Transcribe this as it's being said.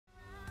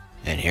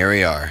And here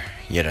we are,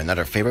 yet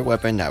another favorite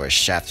weapon that was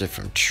shafted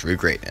from true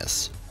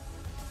greatness.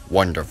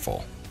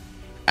 Wonderful.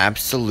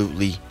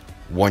 Absolutely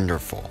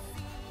wonderful.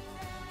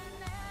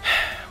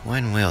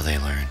 When will they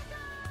learn?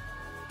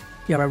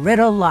 You're a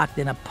riddle locked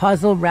in a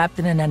puzzle wrapped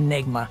in an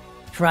enigma.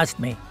 Trust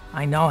me,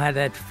 I know how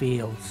that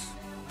feels.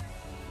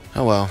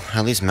 Oh well,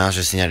 at least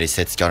Mauser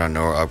C96 got a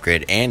Nora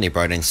upgrade and they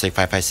brought in Sig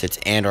 556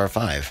 and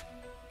R5.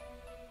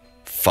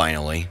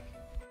 Finally.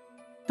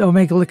 Don't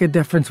make a lick of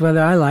difference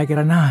whether I like it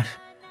or not.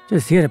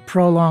 Just here to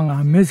prolong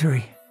our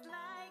misery.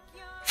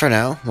 For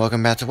now,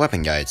 welcome back to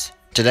Weapon Guides.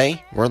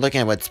 Today, we're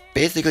looking at what's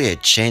basically a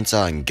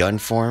chainsaw in gun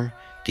form,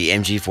 the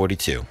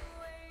MG42.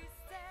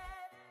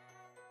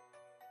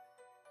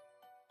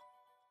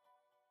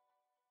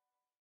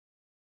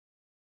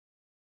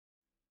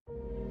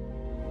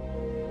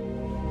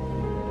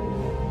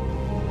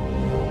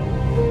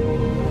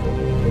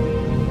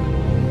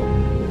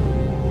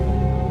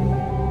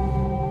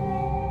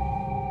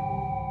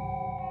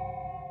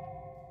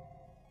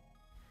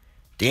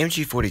 The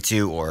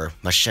MG42, or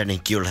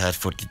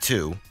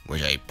MG42,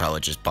 which I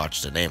probably just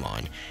botched the name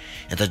on,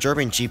 is a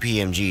German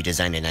GPMG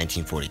designed in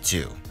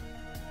 1942.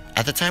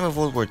 At the time of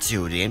World War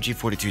II, the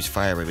MG42's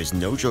fire rate was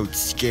no joke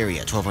scary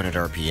at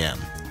 1200 RPM.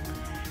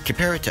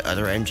 Compare it to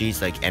other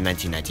MGs like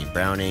M1919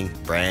 Browning,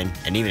 Brand,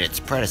 and even its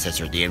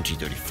predecessor, the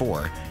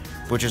MG34,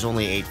 which was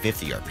only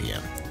 850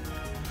 RPM.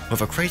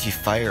 With a crazy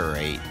fire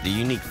rate, the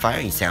unique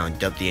firing sound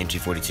dubbed the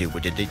MG42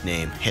 with the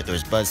nickname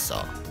Hitler's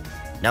Buzzsaw.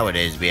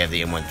 Nowadays, we have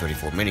the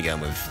M134 minigun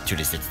with 2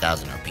 to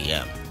 6,000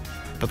 RPM.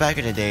 But back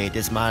in the day,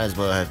 this might as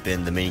well have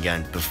been the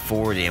minigun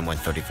before the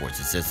M134's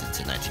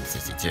existence in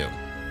 1962.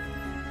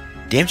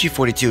 The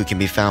MG42 can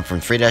be found from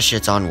 3 dash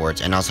hits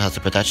onwards and also has a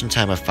production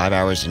time of 5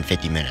 hours and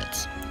 50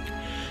 minutes.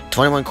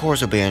 21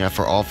 cores will be enough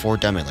for all 4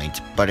 dummy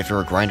links, but if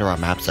you're a grinder on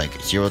maps like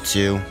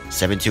 02,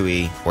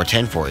 72E, or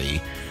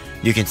 104E,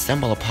 you can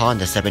stumble upon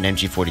the 7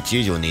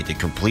 MG42s you'll need to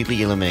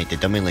completely eliminate the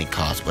dummy link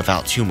cost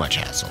without too much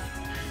hassle.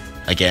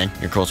 Again,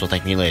 your cores will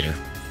thank me later.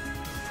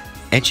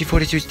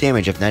 MG42's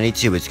damage of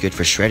 92 is good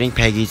for shredding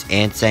Peggy's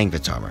and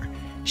Sangvit's armor,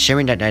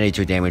 sharing that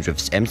 92 damage with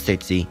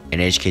M60 and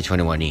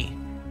HK21E.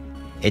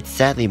 It's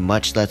sadly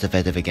much less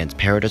effective against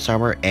Paradis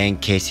armor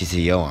and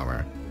KCCO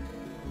armor.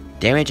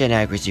 Damage and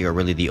accuracy are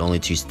really the only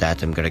 2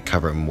 stats I'm going to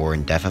cover more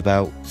in depth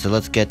about, so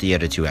let's get the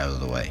other 2 out of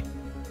the way.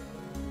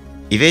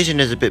 Evasion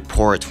is a bit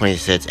poor at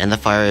 26 and the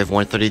fire rate of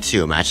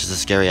 132 matches the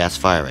scary ass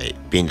fire rate,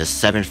 being the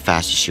 7th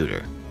fastest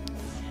shooter.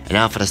 And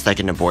now for the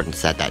second important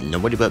stat that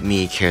nobody but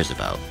me cares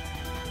about.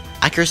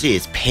 Accuracy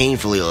is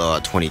painfully low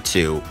at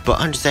 22, but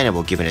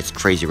understandable given its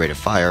crazy rate of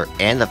fire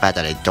and the fact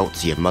that I don't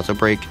see a muzzle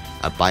brake,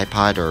 a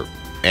bipod, or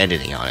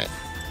anything on it.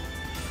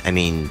 I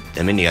mean,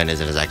 the minigun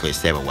isn't exactly a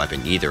stable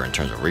weapon either in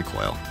terms of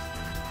recoil.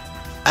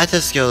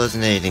 Active skill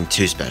isn't anything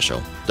too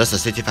special, just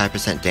a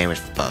 65%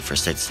 damage buff for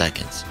 6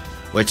 seconds,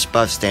 which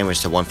buffs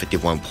damage to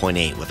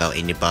 151.8 without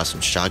any buffs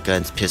from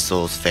shotguns,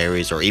 pistols,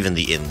 fairies, or even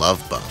the in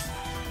love buff.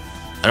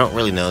 I don't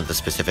really know the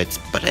specifics,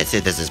 but I'd say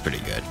this is pretty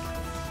good.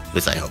 At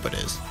least I hope it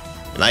is.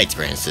 In my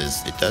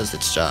experiences, it does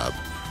its job.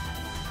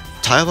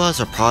 Tile buffs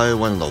are probably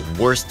one of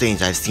the worst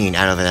things I've seen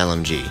out of an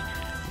LMG.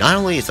 Not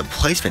only is the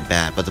placement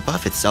bad, but the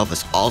buff itself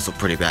is also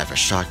pretty bad for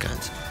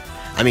shotguns.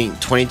 I mean,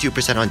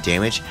 22% on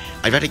damage,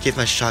 I'd rather give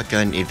my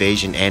shotgun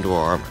evasion and or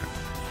armor.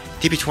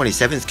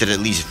 TP-27s could at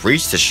least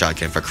reach the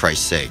shotgun for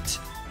Christ's sakes.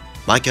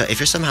 Micah, if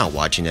you're somehow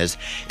watching this,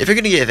 if you're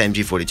gonna give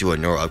MG42 a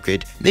Nora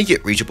upgrade, make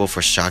it reachable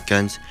for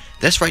shotguns.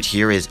 This right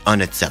here is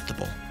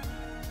unacceptable.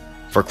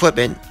 For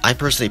equipment, I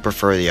personally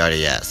prefer the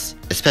RDS,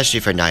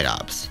 especially for night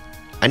ops.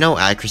 I know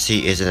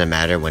accuracy isn't a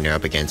matter when you're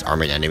up against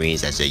armored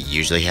enemies as they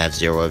usually have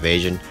 0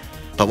 evasion,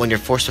 but when you're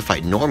forced to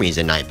fight normies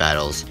in night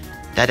battles,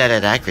 that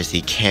added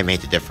accuracy can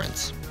make the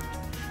difference.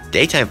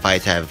 Daytime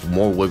fights have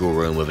more wiggle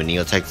room with a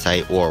Neotech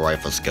sight or a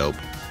rifle scope,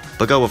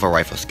 but go with a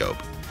rifle scope.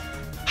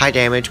 High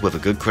damage with a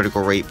good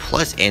critical rate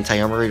plus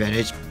anti-armor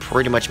advantage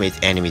pretty much makes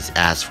enemies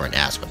ask for an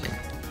ass whipping.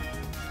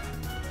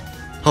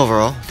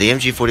 Overall, the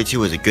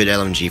MG42 is a good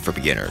LMG for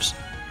beginners,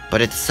 but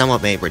it's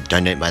somewhat made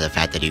redundant by the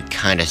fact that you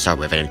kinda start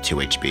with it at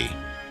 2 HP.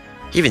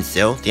 Even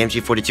still, the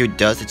MG42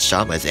 does its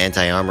job as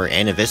anti-armor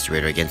and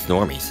eviscerator against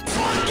normies.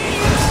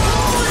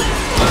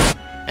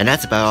 And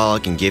that's about all I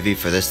can give you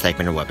for this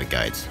segment of Weapon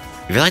Guides.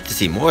 If you'd like to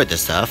see more of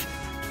this stuff,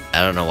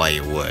 I don't know why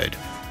you would.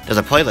 There's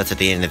a playlist at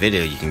the end of the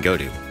video you can go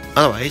to.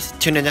 Otherwise,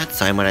 tune in next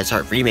time when I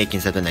start remaking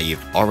something that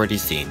you've already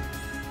seen.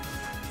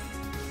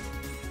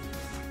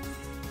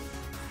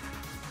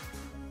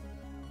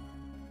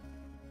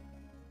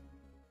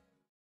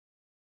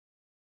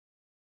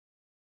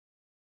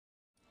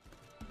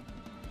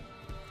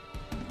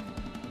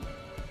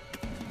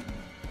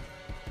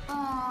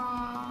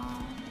 Aww,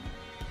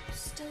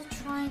 still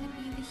trying to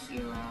be the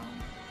hero.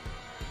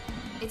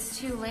 It's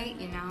too late,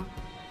 you know.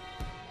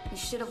 You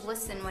should have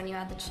listened when you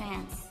had the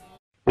chance.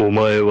 お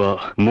前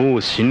はも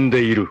う死んで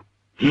いる。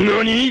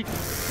何？